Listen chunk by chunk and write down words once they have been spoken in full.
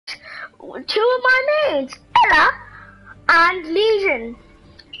two of my mates, Ella and Legion.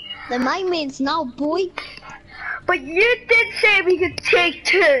 They're my mates now, boy. But you did say we could take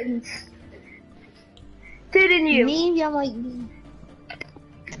turns, didn't you? Maybe I might be.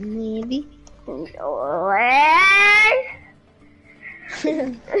 Maybe.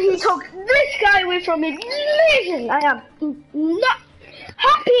 He took this guy away from me. Legion, I am not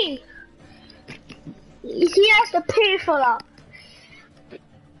happy. He has to pay for that.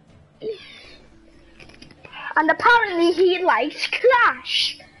 And apparently he likes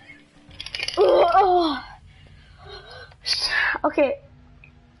Clash. Oh. Okay.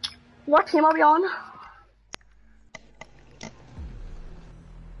 What team are we on?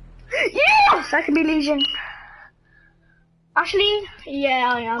 Yes! I can be Legion. Ashley?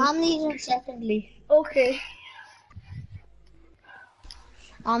 Yeah, I am. I'm Legion secondly. Okay.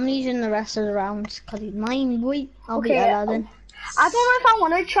 I'm Legion the rest of the rounds, cause he's mine, boy. I'll be Okay. Ella then. I don't know if I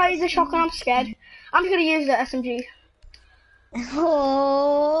want to try the shotgun, I'm scared. I'm just gonna use the SMG.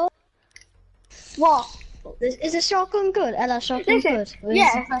 Oh. What? Is the shotgun good? Ella, shotgun Listen, good? Or is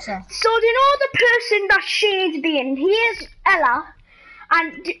yeah. it suppressor? So do you know the person that Shane's being? He is Ella.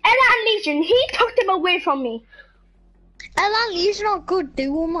 And Ella and Legion, he took them away from me. Ella and Legion are good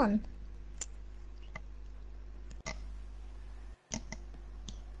duo, man.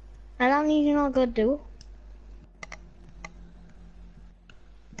 Ella and Legion are good duo.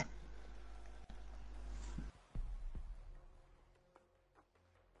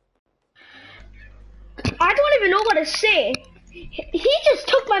 I don't even know what to say. He just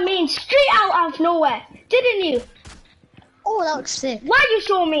took my main straight out of nowhere, didn't you? Oh, that looks sick. Why are you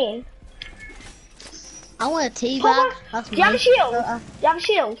so mean? I want a teabag. That's Do you have me. a shield? Do you have a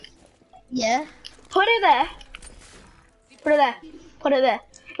shield? Yeah. Put it there. Put it there. Put it there.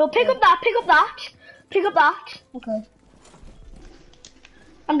 No, pick up that, pick up that. Pick up that. Okay.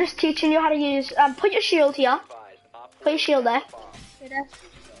 I'm just teaching you how to use, put your shield here. Put your shield there.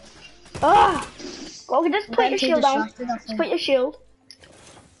 Ah! Okay, just put your shield down. Just put your shield.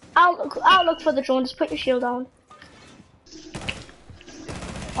 I'll look for the drone, just put your shield down.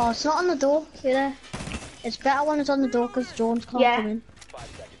 Oh, it's not on the door. See there? It's better when it's on the door because drones can't come in.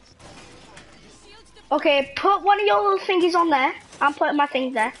 Okay, put one of your little thingies on there. I'm putting my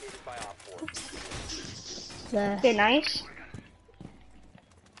things there. There. Okay, nice.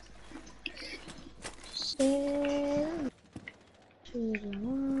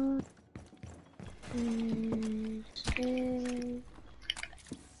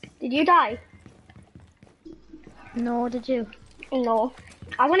 Did you die? No, did you? No.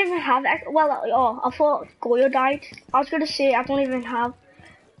 I don't even have echo. Well, oh, I thought Goyo died. I was gonna say I don't even have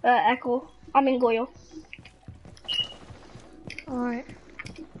echo. I mean Goyo. Alright.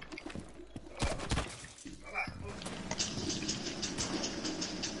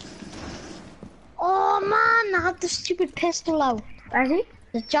 Oh man, I had the stupid pistol out. Is he?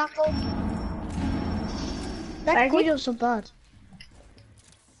 The jackal. That Is he? Goyo's so bad.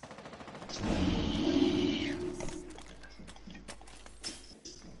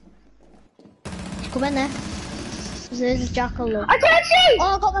 Come in there. There's a jackal look. I can't see!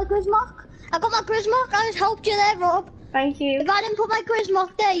 Oh, I got my Grismark. I got my Grismark. I just helped you there, Rob. Thank you. If I didn't put my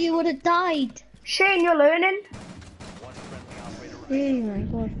Grismark there, you would have died. Shane, you're learning. Oh my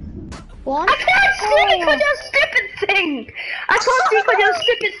god. One? I can't see because you're a stupid thing. I can't see because you're a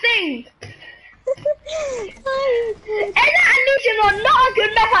stupid thing. And that illusion are not a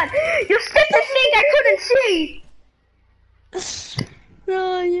good method. You stupid thing I couldn't see.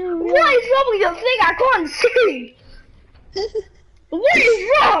 No, you. What is wrong with your thing I can't see? What is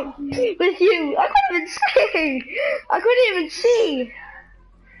wrong with you? I couldn't even see. I couldn't even see.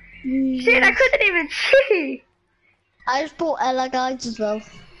 Shit, I couldn't even see. I just bought Ella guides as well.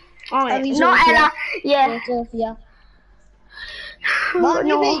 Alright, not Ella. Yeah. Yeah. Well,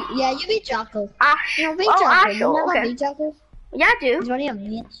 No. you be Jackal. Ash. You be Oh, Jackal. Ash. You never Okay. be Jackal. Yeah, I do. He's one of your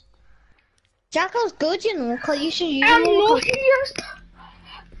mates. Jackal's good, you know, because you should use I'm him. not here.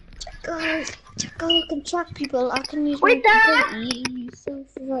 Jackal can track people. I can use Wait, my Dad. He's so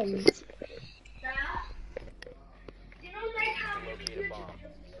right.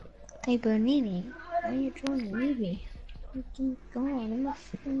 Hey, Bernini, why are you trying to leave me? Oh God, I'm a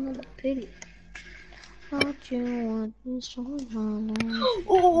fucking little pity. What you want is so long.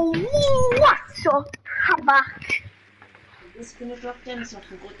 Oh, what's up? I'm back. He's gonna drop down so I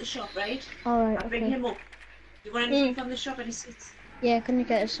can go to the shop, right? Alright, I'll bring okay. him up. You want anything from the shop? Any sweets? Yeah, can you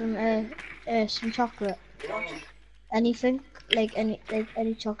get us some chocolate? Anything? Like any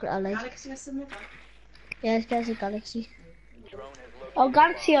chocolate I like. Alex, you have some liver? Yeah, let's get us a Galaxy. Oh,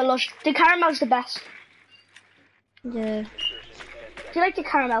 Galaxy or Lush. The caramel's the best. Yeah. Do you like the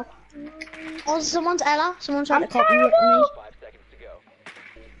caramel? Oh, someone's Ella. Someone's trying I'm to copy me. terrible. 5 seconds to go.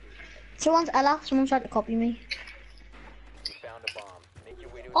 Someone's Ella. Someone's trying to copy me. You found a bomb. Make your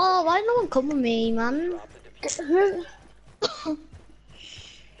way to Oh, why no one come with me, man? drop the diffuser. The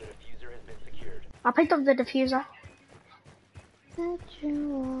diffuser has been secured. I picked up the diffuser. That you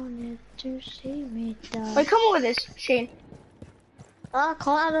wanted to see me die. Wait, come on with this, Shane. I can't.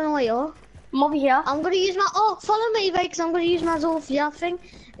 I don't know where you're. I'm over here. I'm gonna use my. Oh, follow me, right? Because I'm gonna use my Zofia thing.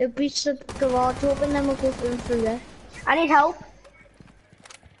 It beats the garage open, then we'll go through there. I need help.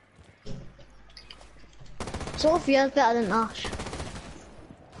 Sofia's better than Ash.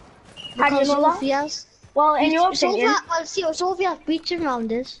 How do you know that? Sofia's. Well, in your opinion, Sofia's beating around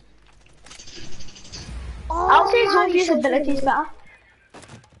this. Oh, I'll say man, Zoffia's so ability is good. better.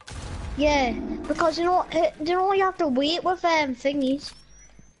 Yeah, because you know you have to wait with thingies.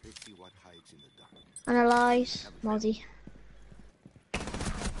 Analyze, Mozzie.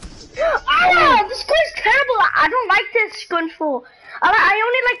 Oh, this gun's terrible. I don't like this gun for. I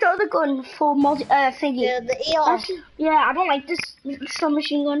only like the other gun for thingy. Yeah, the ER. Yeah, I don't like this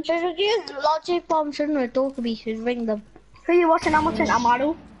submachine gun. Should we use logic bomb, shouldn't we? Dokkaebi should ring them. Who you watching Hamilton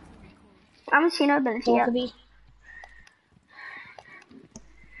Amaru? I haven't seen her ability yet. Dokkaebi.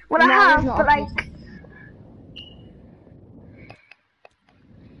 Well, I No, have, it's not but like,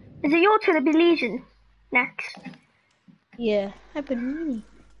 is it your turn to be Legion next? Yeah, I've been meaning.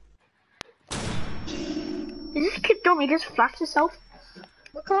 Is this kid dumb? He just flashed himself.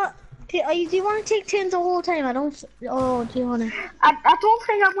 We can't. Do you want to take turns the whole time? I don't. Oh, do you want to? I don't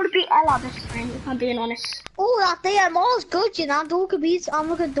think I'm gonna beat Ella this time, if I'm being honest. Oh, that there, Maul's good, you know. Dokkaebi's. I'm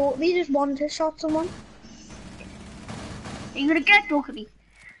looking at Dokkaebi just wanted to shot someone. Are you gonna get Dokkaebi?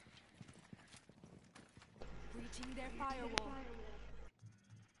 Breaching their firewall.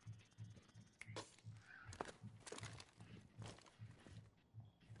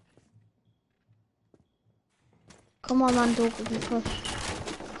 Come on, man, Dokkaebi, push.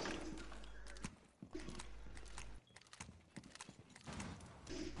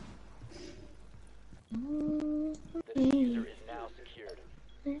 The diffuser is now secured.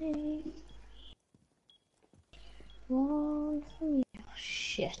 One for me. Oh,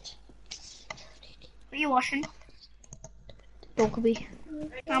 shit. What are you watching? Dokkaebi.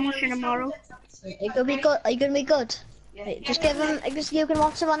 I'm watching tomorrow. Are you gonna be good? Are you gonna be good? Right, just give him. You can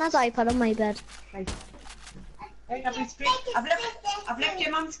watch him on his iPad on my bed. Right, I've left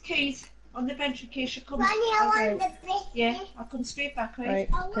your mum's keys on the bench in case she comes. Yeah, I'll come straight back, right?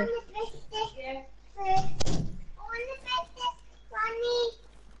 Right. Okay.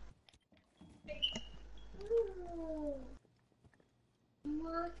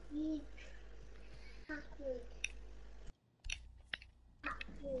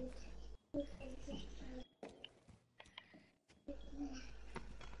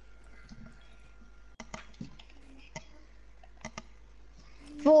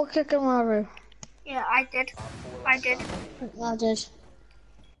 Full kick him over. Yeah, I did. I did. I did.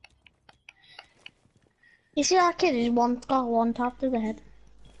 You see that kid? He's got one tap to the head.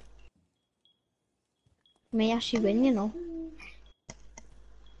 May actually win, you know.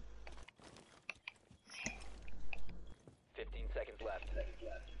 Left.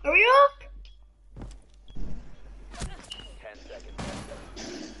 Hurry up! 10 seconds.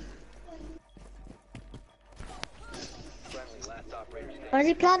 Friendly, last operator standing. Where's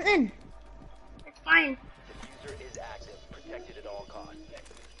he planting? It's fine. Diffuser is active. Protected at all costs.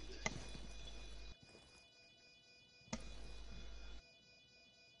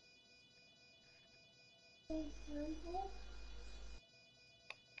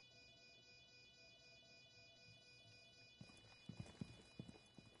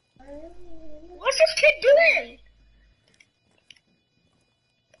 What's this kid doing?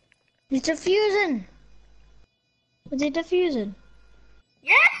 He's defusing. Is he defusing?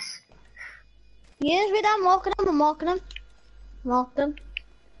 Yes? Yes, wait, I'm marking him. Marked him.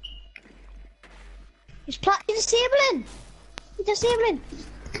 He's disabling. He's disabling.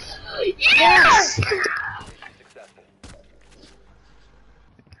 Yes! Successful.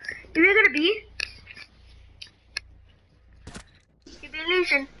 Who are you gonna be? You'll be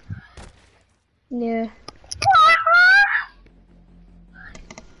Legion. Yeah.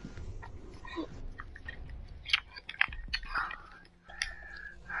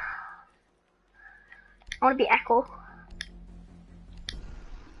 I wanna be Echo.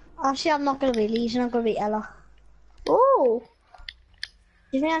 Actually, I'm not gonna be Legion. I'm gonna be Ella. Oh.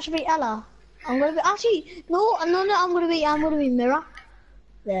 Do you think I should be Ella? I'm gonna be actually no. I'm gonna be Mirror.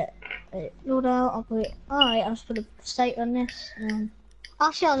 Yeah. No, I'm gonna. Alright, I'll just put a sight on this.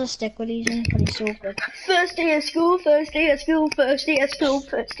 Actually, I'll just stick with these ones, but he's so good. First day of school, first day of school, first day of school,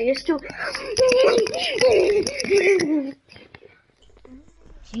 first day of school.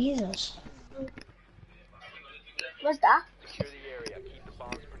 Jesus. What's that? Secure the area. Keep the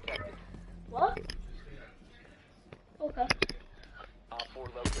bombs protected. What? Okay. Op 4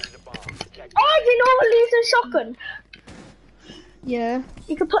 located a bomb. Protect Oh, you know what leaves a shotgun? Yeah.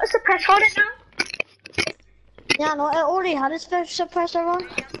 You can put a suppressor on it now. Yeah, no, it already had its suppressor on.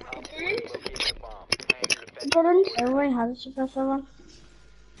 Op 4 located a bomb. Plan your defense. Didn't? It already had its suppressor on.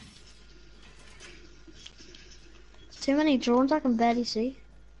 Too many drones I can barely see.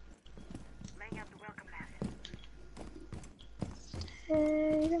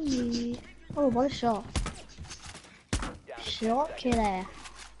 Hey, to me. Oh, what a shot. Shot killer.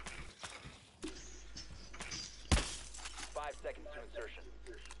 5 seconds to insertion.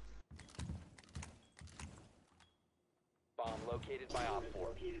 Bomb located by Op 4.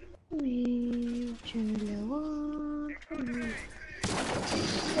 Me, Chandler, one for me.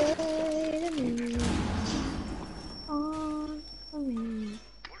 Hey, to me. On for me.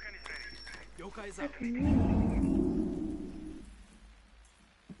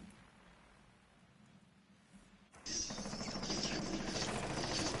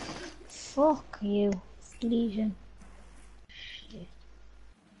 Fuck you, Legion. Shit.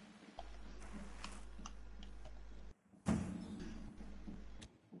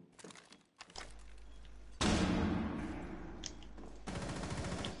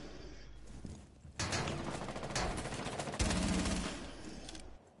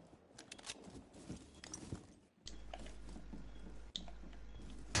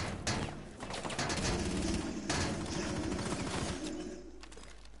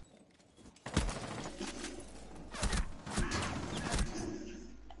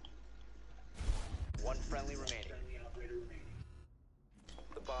 One friendly remaining.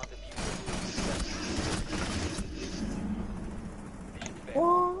 The bomb diffuser. Mission failed.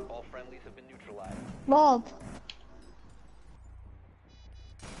 What? All friendlies have been neutralized. Bob.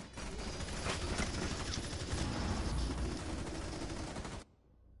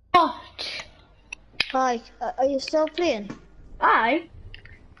 What? Hi, are you still playing? I?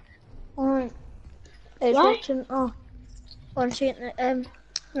 Alright. It's What? watching, on seeing,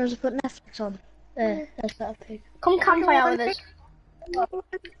 there's a put Netflix on. There, there's that pig. Come campfire with us. What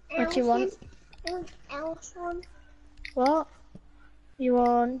do you want? What? Do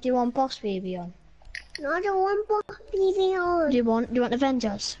you want Boss Baby on? No, I don't want Boss Baby on. Do you want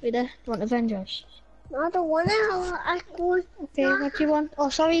Avengers? Wait there, do you want Avengers? No, I don't want it. I go. Okay, what do you want? Oh,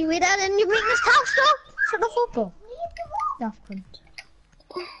 sorry, wait there, then you bring this house up! Shut the fuck up. Daft cunt.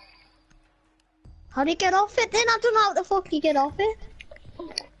 How do you get off it then? I don't know how the fuck you get off it.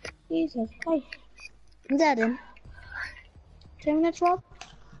 Jesus Christ. I'm dead in. 2 minutes, Rob?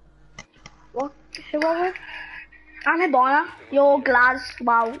 What? Who are we? I'm a Bonner. You're glass.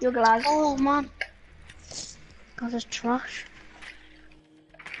 Wow, you're glass. Oh man. God, it's trash.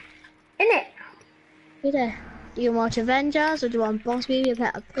 Innit? Wait there. Do you want Avengers or do you want Boss Baby,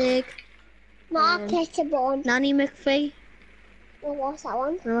 Peppa Pig, No, Pizza Bone. Nanny McPhee? No, what's that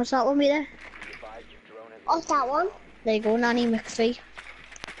one? And what's that one, wait there? Advise your drone has What's that one? There you go, Nanny McPhee.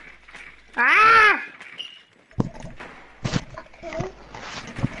 Ah!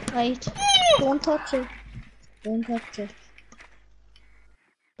 Right. Don't touch it. Don't touch it.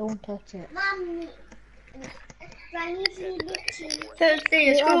 Don't touch it. Mommy. Granny, feed the cheese. First day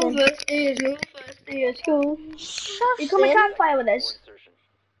of school, first day of school, first day of school. Shush You come and it. campfire with us. insertion.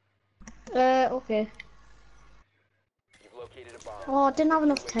 Okay. You've located a bomb. Oh, I didn't have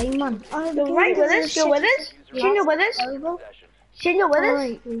enough time, man. You're right with us, you're with us. Shane, you're with us. Terrible. Possession. Shane, you're with us.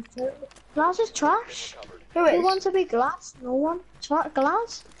 Alright, glass is trash. Covered. Who Who is? wants a big glass? No one.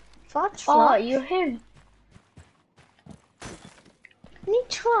 Glass? Trash. Oh, you him. Need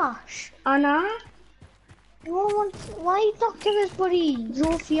trash. Anna? You want? Why you not give us buddy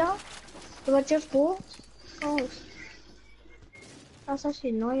Zofia? Do I just go? Oh, that's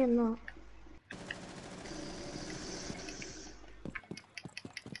actually annoying, no.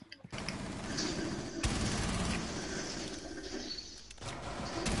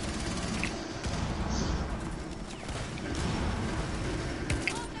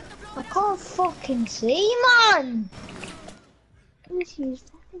 I can't fucking see, man. This is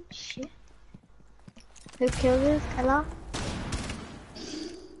fucking shit. Who killed this killer?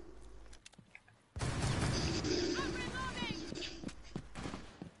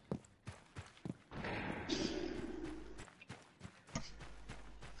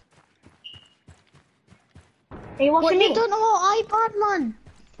 Are you What, watching you me? don't know what iPad, man?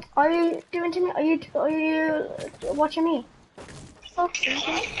 Are you doing to me? Are you watching me? fuck,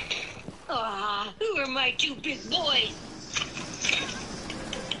 Susan? Ah, who are my two big boys?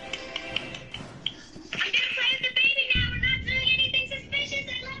 I'm gonna play with the baby now. We're not doing anything suspicious.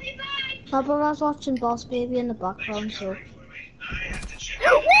 I love you. Bye. My brother's watching Boss Baby in the background, so.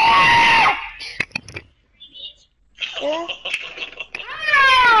 What? Yeah.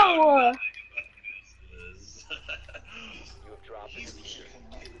 Ow! You have dropped the diffuser.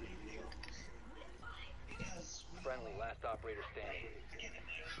 Friendly, last operator standing.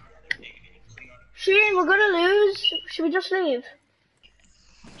 Shane, we're gonna lose. Should we just leave?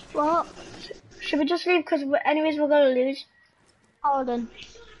 What? Should we just leave? Because anyways, we're gonna lose. Hold on.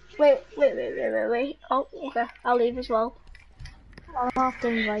 Wait. Oh, okay. I'll leave as well. I'll have to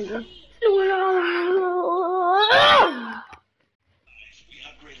invite you. We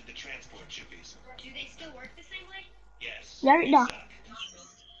upgraded the transport chippies. Do they still work the same way? Yes. Yeah, no.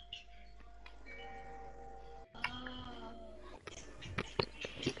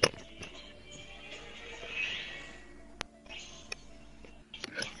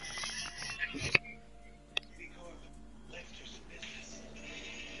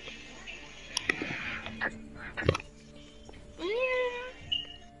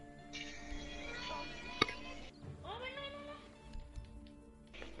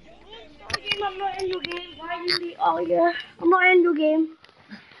 I'm not in your game. Why are you? Oh yeah, I'm not in your game.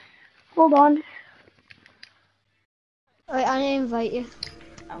 Hold on. Alright, I need to invite you.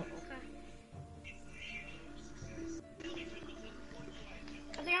 Oh, okay.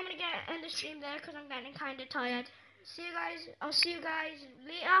 I think I'm gonna end the stream there because I'm getting kind of tired. See you guys. I'll see you guys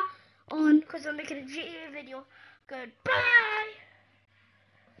later on because I'm making a GTA video. Goodbye.